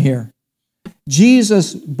fallen here.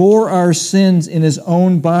 Jesus bore our sins in his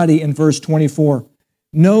own body in verse 24.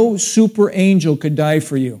 No super angel could die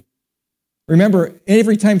for you. Remember,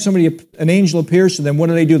 every time an angel appears to them, what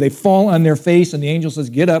do? They fall on their face, and the angel says,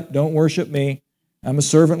 get up, don't worship me. I'm a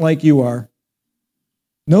servant like you are.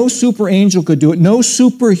 No super angel could do it. No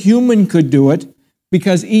superhuman could do it,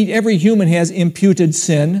 because every human has imputed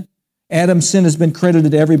sin. Adam's sin has been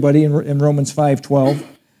credited to everybody in Romans 5:12.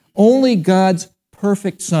 Only God's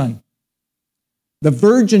perfect Son. The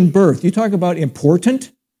virgin birth. You talk about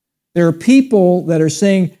important? There are people that are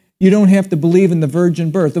saying you don't have to believe in the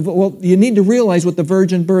virgin birth. Well, you need to realize what the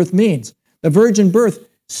virgin birth means. The virgin birth,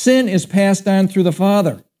 sin is passed on through the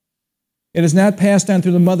Father. It is not passed on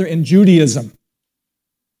through the mother in Judaism.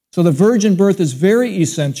 So the virgin birth is very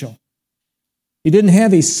essential. He didn't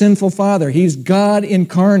have a sinful father. He's God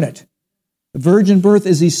incarnate. The virgin birth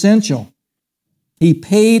is essential. He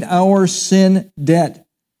paid our sin debt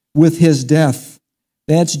with his death.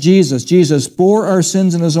 That's Jesus. Jesus bore our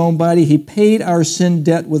sins in his own body. He paid our sin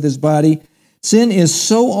debt with his body. Sin is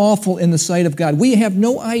so awful in the sight of God. We have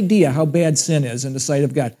no idea how bad sin is in the sight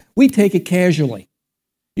of God. We take it casually.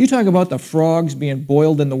 You talk about the frogs being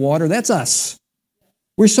boiled in the water, that's us.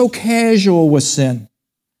 We're so casual with sin.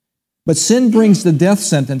 But sin brings the death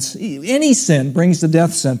sentence. Any sin brings the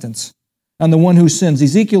death sentence on the one who sins.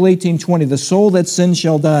 Ezekiel 18:20, the soul that sins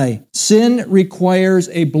shall die. Sin requires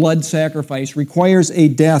a blood sacrifice, requires a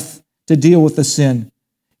death to deal with the sin.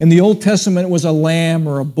 In the Old Testament, it was a lamb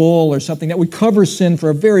or a bull or something that would cover sin for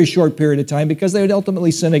a very short period of time because they would ultimately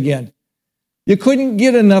sin again. You couldn't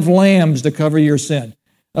get enough lambs to cover your sin.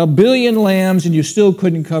 1 billion lambs and you still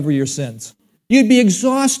couldn't cover your sins. You'd be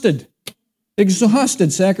exhausted.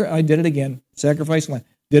 Exhausted. I did it again. Sacrifice lamb.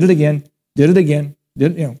 Did it again. Did it again.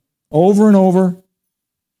 Over and over.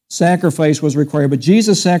 Sacrifice was required. But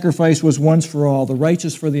Jesus' sacrifice was once for all, the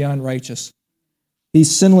righteous for the unrighteous.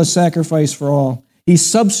 He's sinless sacrifice for all. He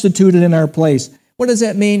substituted in our place. What does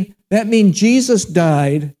that mean? That means Jesus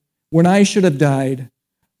died when I should have died.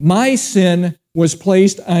 My sin was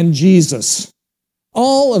placed on Jesus.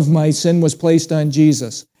 All of my sin was placed on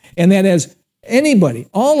Jesus. And that as anybody,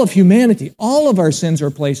 all of humanity, all of our sins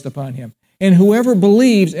are placed upon him. And whoever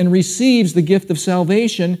believes and receives the gift of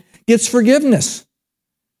salvation gets forgiveness.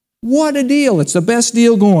 What a deal. It's the best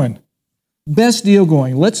deal going. Best deal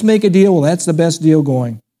going. Let's make a deal. Well, that's the best deal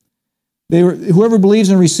going. Whoever believes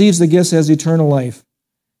and receives the gifts has eternal life.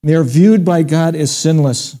 They are viewed by God as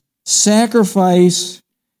sinless. Sacrifice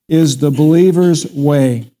is the believer's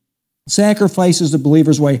way. Sacrifice is the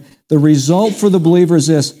believer's way. The result for the believer is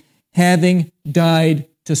this: having died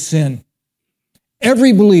to sin.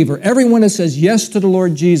 Every believer, everyone that says yes to the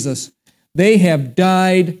Lord Jesus, they have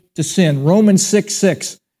died to sin. Romans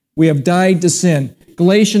 6:6, we have died to sin.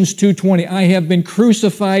 Galatians 2:20, I have been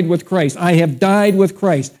crucified with Christ. I have died with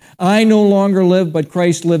Christ. I no longer live, but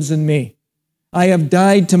Christ lives in me. I have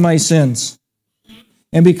died to my sins.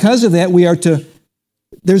 And because of that,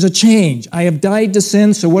 there's a change. I have died to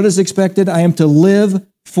sin, so what is expected? I am to live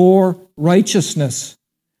for righteousness.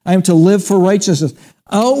 I am to live for righteousness.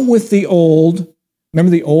 Out with the old.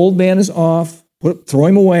 Remember, the old man is off. Throw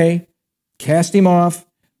him away. Cast him off.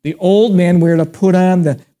 The old man, we're to put on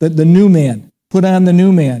the new man. Put on the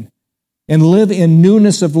new man. And live in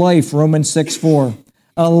newness of life, Romans 6:4.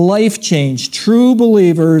 A life change. True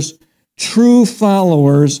believers, true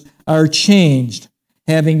followers are changed,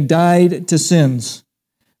 having died to sins.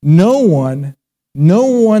 No one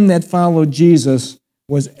that followed Jesus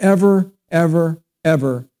was ever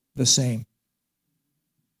the same.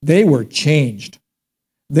 They were changed.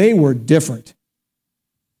 They were different.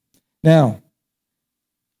 Now,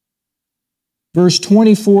 verse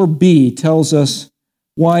 24b tells us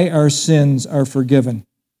why our sins are forgiven.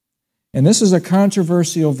 And this is a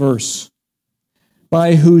controversial verse.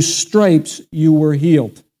 By whose stripes you were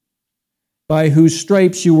healed. By whose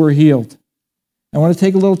stripes you were healed. I want to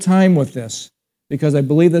take a little time with this because I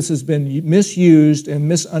believe this has been misused and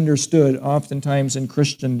misunderstood oftentimes in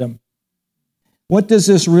Christendom. What does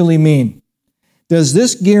this really mean? Does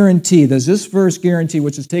this verse guarantee,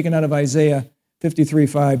 which is taken out of Isaiah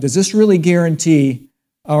 53:5, does this really guarantee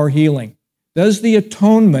our healing? Does the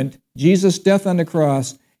atonement, Jesus' death on the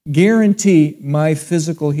cross, guarantee my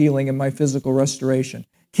physical healing and my physical restoration?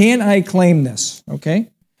 Can I claim this? Okay?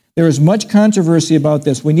 There is much controversy about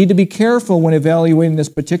this. We need to be careful when evaluating this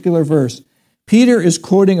particular verse. Peter is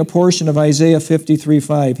quoting a portion of Isaiah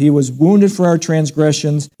 53:5. He was wounded for our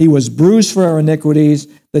transgressions. He was bruised for our iniquities.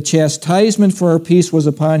 The chastisement for our peace was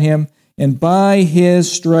upon him, and by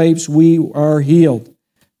his stripes we are healed.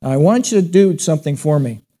 Now, I want you to do something for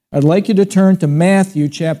me. I'd like you to turn to Matthew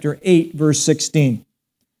chapter 8, verse 16.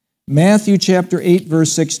 Matthew chapter 8,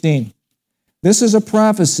 verse 16. This is a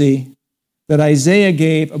prophecy that Isaiah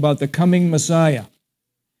gave about the coming Messiah.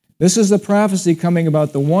 This is the prophecy coming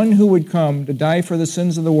about the one who would come to die for the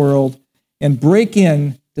sins of the world and break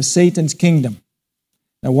in to Satan's kingdom.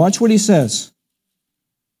 Now watch what he says.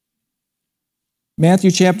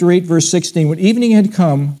 Matthew chapter 8, verse 16. When evening had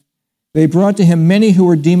come, they brought to him many who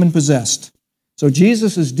were demon-possessed. So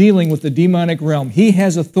Jesus is dealing with the demonic realm. He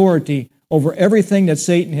has authority over everything that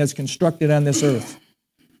Satan has constructed on this earth.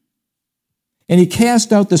 And he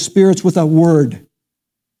cast out the spirits with a word.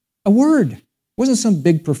 A word. It wasn't some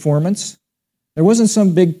big performance. There wasn't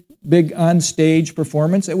some big on-stage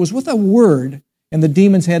performance. It was with a word, and the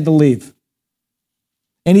demons had to leave.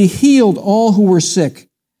 And he healed all who were sick.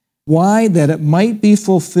 Why? That it might be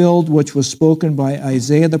fulfilled which was spoken by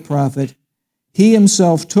Isaiah the prophet. He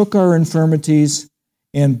himself took our infirmities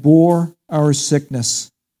and bore our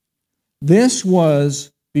sickness. This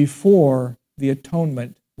was before the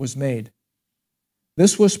atonement was made.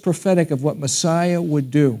 This was prophetic of what Messiah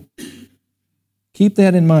would do. Keep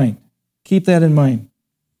that in mind. Keep that in mind.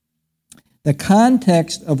 The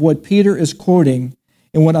context of what Peter is quoting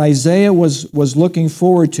and what Isaiah was looking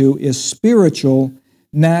forward to is spiritual,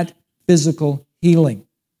 not physical healing.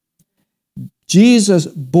 Jesus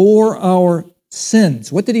bore our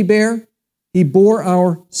sins. What did he bear? He bore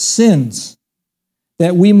our sins,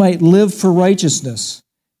 that we might live for righteousness.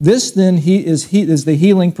 This then is the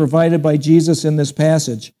healing provided by Jesus in this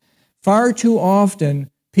passage. Far too often,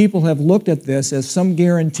 people have looked at this as some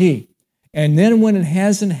guarantee. And then when it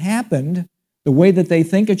hasn't happened the way that they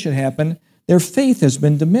think it should happen, their faith has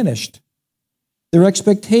been diminished. Their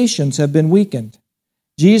expectations have been weakened.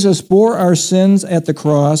 Jesus bore our sins at the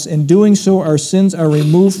cross. In doing so, our sins are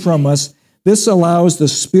removed from us. This allows the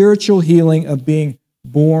spiritual healing of being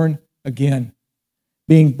born again.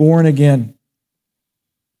 Being born again.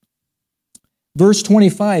 Verse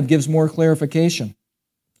 25 gives more clarification.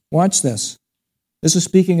 Watch this. This is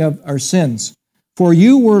speaking of our sins. For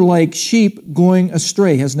you were like sheep going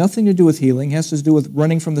astray. Has nothing to do with healing. Has to do with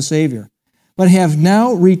running from the Savior. But have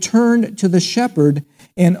now returned to the shepherd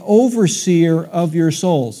and overseer of your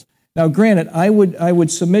souls. Now, granted, I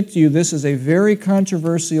would submit to you this is a very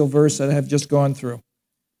controversial verse that I have just gone through,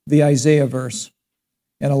 the Isaiah verse.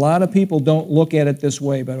 And a lot of people don't look at it this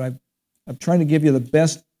way, but I'm trying to give you the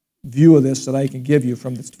best view of this that I can give you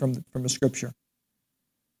from the Scripture.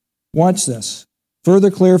 Watch this.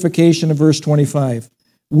 Further clarification of verse 25.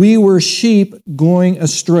 We were sheep going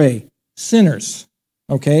astray, sinners,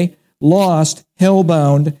 okay? Lost,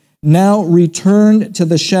 hell-bound, now returned to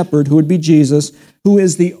the shepherd, who would be Jesus, who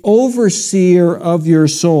is the overseer of your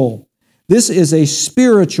soul. This is a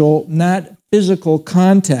spiritual, not physical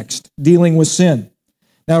context dealing with sin.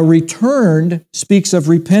 Now, returned speaks of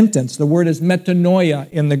repentance. The word is metanoia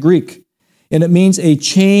in the Greek, and it means a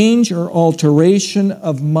change or alteration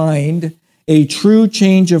of mind, a true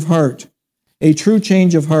change of heart. A true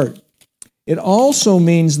change of heart. It also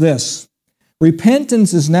means this.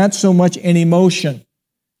 Repentance is not so much an emotion.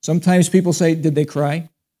 Sometimes people say, did they cry?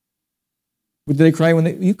 Did they cry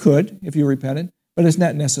when you could, if you repented, but it's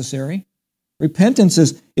not necessary. Repentance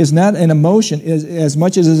is not an emotion as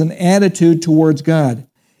much as it is an attitude towards God.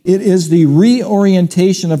 It is the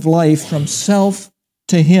reorientation of life from self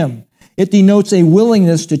to Him. It denotes a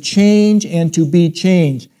willingness to change and to be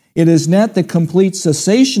changed. It is not the complete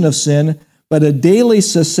cessation of sin, but a daily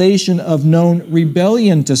cessation of known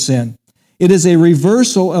rebellion to sin. It is a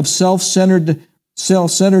reversal of self-centered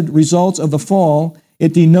results of the fall.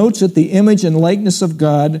 It denotes that the image and likeness of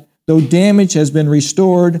God, though damage has been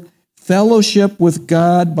restored, fellowship with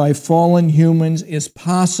God by fallen humans is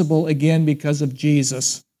possible again because of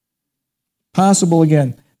Jesus. Possible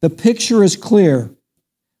again. The picture is clear.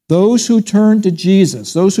 Those who turn to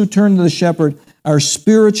Jesus, those who turn to the shepherd, are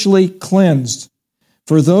spiritually cleansed.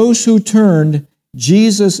 For those who turned,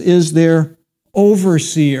 Jesus is their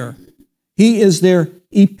overseer. He is their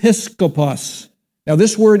episkopos. Now,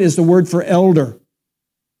 this word is the word for elder.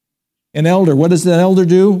 An elder, what does the elder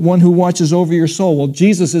do? One who watches over your soul. Well,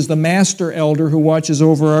 Jesus is the master elder who watches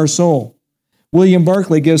over our soul. William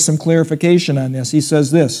Barclay gives some clarification on this. He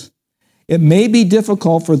says this, it may be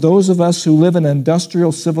difficult for those of us who live in an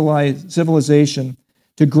industrial civilization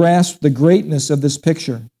to grasp the greatness of this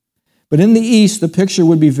picture. But in the East, the picture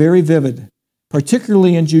would be very vivid,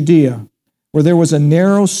 particularly in Judea, where there was a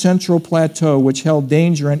narrow central plateau which held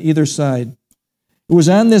danger on either side. It was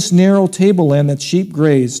on this narrow tableland that sheep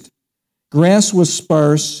grazed. Grass was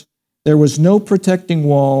sparse, there was no protecting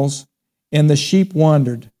walls, and the sheep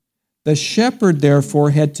wandered. The shepherd,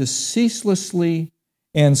 therefore, had to ceaselessly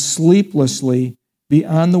and sleeplessly be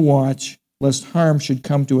on the watch, lest harm should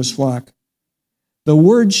come to his flock. The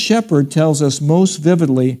word shepherd tells us most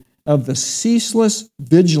vividly of the ceaseless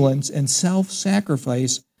vigilance and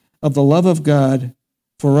self-sacrifice of the love of God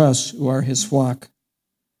for us who are His flock.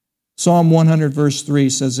 Psalm 100 verse 3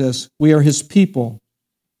 says this, we are His people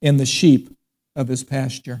and the sheep of His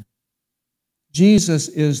pasture. Jesus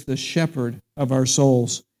is the shepherd of our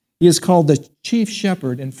souls. He is called the chief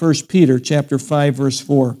shepherd in 1 Peter chapter 5 verse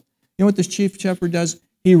 4. You know what this chief shepherd does?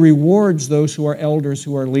 He rewards those who are elders,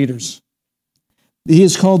 who are leaders. He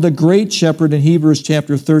is called the great shepherd in Hebrews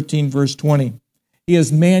chapter 13 verse 20. He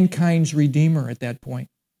is mankind's redeemer at that point.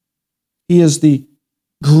 He is the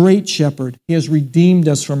great shepherd. He has redeemed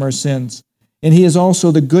us from our sins. And He is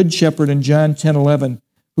also the good shepherd in John 10:11,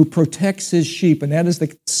 who protects his sheep. And that is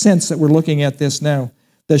the sense that we're looking at this now.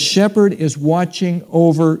 The shepherd is watching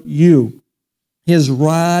over you. His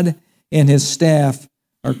rod and his staff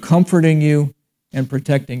are comforting you and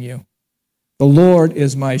protecting you. The Lord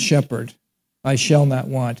is my shepherd. I shall not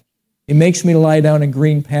want. He makes me lie down in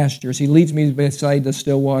green pastures. He leads me beside the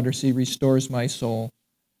still waters. He restores my soul.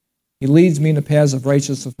 He leads me in the paths of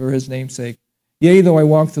righteousness for his name's sake. Yea, though I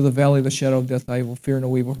walk through the valley of the shadow of death, I will fear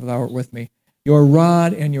no evil, for thou art with me. Your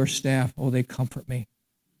rod and your staff, oh, they comfort me.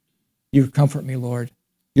 You comfort me, Lord.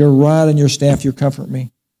 Your rod and your staff, you comfort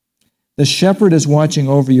me. The shepherd is watching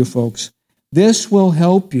over you, folks. This will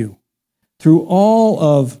help you through all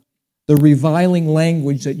of the reviling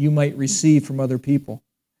language that you might receive from other people,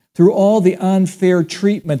 through all the unfair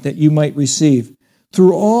treatment that you might receive,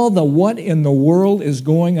 through all the what in the world is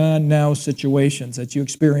going on now situations that you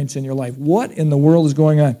experience in your life. What in the world is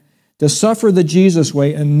going on? To suffer the Jesus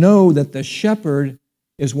way and know that the shepherd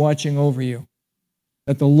is watching over you,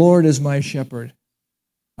 that the Lord is my shepherd.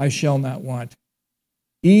 I shall not want.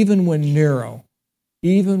 Even when Nero,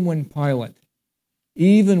 even when Pilate,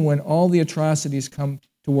 even when all the atrocities come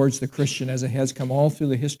towards the Christian, as it has come all through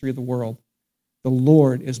the history of the world, the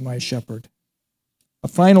Lord is my shepherd. A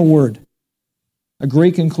final word, a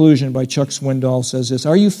great conclusion by Chuck Swindoll says this: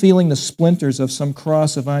 are you feeling the splinters of some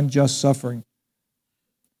cross of unjust suffering?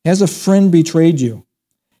 Has a friend betrayed you?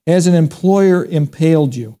 Has an employer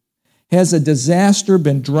impaled you? Has a disaster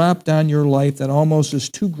been dropped on your life that almost is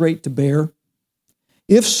too great to bear?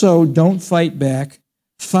 If so, don't fight back.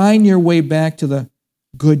 Find your way back to the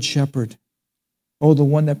Good Shepherd. Oh, the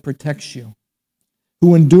one that protects you,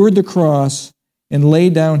 who endured the cross and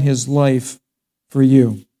laid down his life for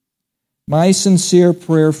you. My sincere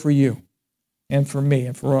prayer for you and for me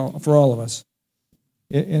and for all of us,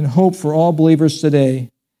 in hope for all believers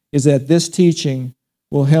today, is that this teaching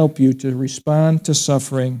will help you to respond to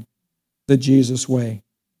suffering the Jesus way.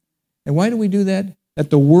 And why do we do that? That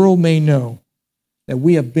the world may know that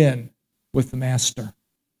we have been with the Master.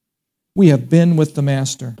 We have been with the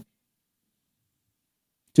Master.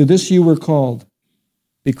 To this you were called,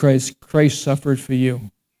 because Christ suffered for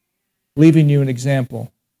you, leaving you an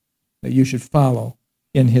example that you should follow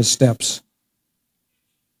in his steps.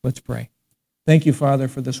 Let's pray. Thank you, Father,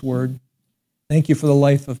 for this word. Thank you for the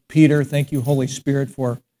life of Peter. Thank you, Holy Spirit,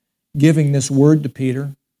 for giving this word to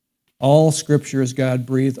Peter. All Scripture is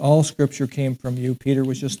God-breathed. All Scripture came from you. Peter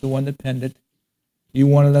was just the one that penned it. You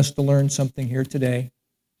wanted us to learn something here today.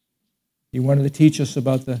 You wanted to teach us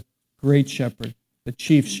about the great shepherd, the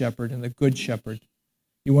chief shepherd, and the good shepherd.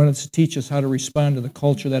 You wanted to teach us how to respond to the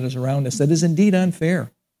culture that is around us that is indeed unfair.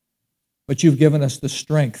 But you've given us the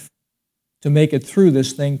strength to make it through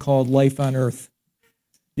this thing called life on earth.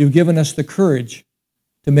 You've given us the courage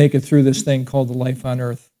to make it through this thing called the life on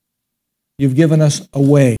earth. You've given us a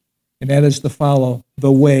way, and that is to follow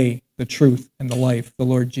the way, the truth, and the life, the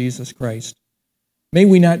Lord Jesus Christ. May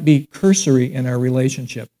we not be cursory in our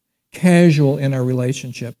relationship, casual in our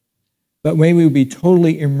relationship, but may we be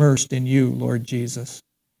totally immersed in you, Lord Jesus,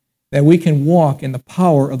 that we can walk in the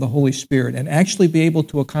power of the Holy Spirit and actually be able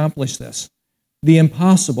to accomplish this, the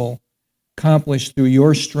impossible accomplished through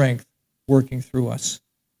your strength working through us.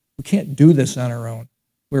 We can't do this on our own.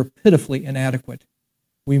 We're pitifully inadequate.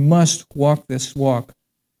 We must walk this walk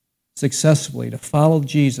successfully to follow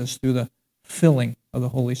Jesus through the filling of the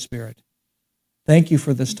Holy Spirit. Thank you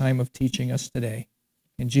for this time of teaching us today.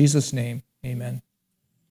 In Jesus' name, amen.